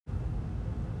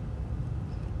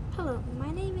Hello, my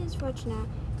name is Rachana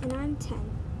and I'm 10.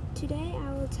 Today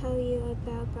I will tell you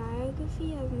about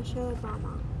biography of Michelle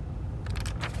Obama.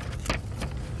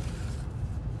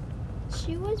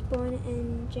 She was born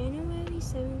on January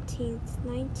 17,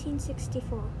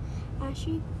 1964. As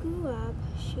she grew up,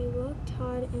 she worked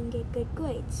hard and get good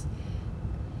grades.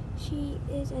 She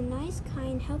is a nice,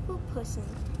 kind, helpful person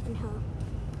in her.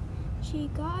 She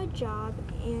got a job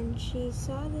and she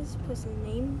saw this person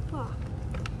named Brock.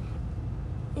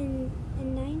 In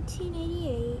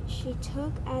 1988, she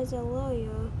took as a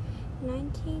lawyer.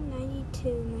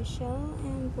 1992, Michelle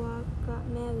and Brock got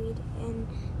married and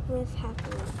lived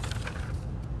happily.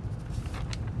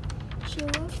 She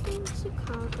worked in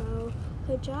Chicago.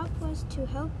 Her job was to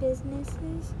help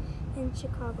businesses in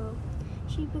Chicago.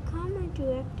 She became a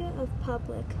director of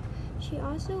public. She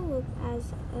also worked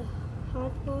as a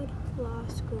Harvard Law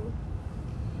School.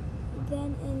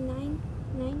 Then in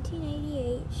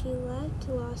 1988, she left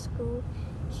law school.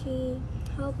 She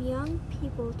helped young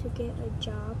people to get a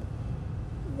job.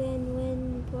 Then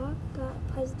when Brock got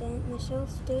president, Michelle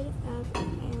stood up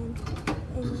and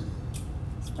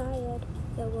inspired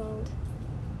the world.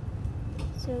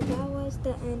 So that was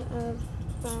the end of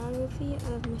biography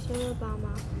of Michelle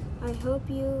Obama. I hope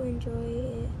you enjoy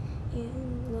it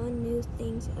and learn new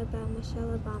things about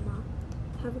Michelle Obama.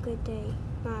 Have a good day.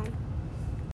 Bye.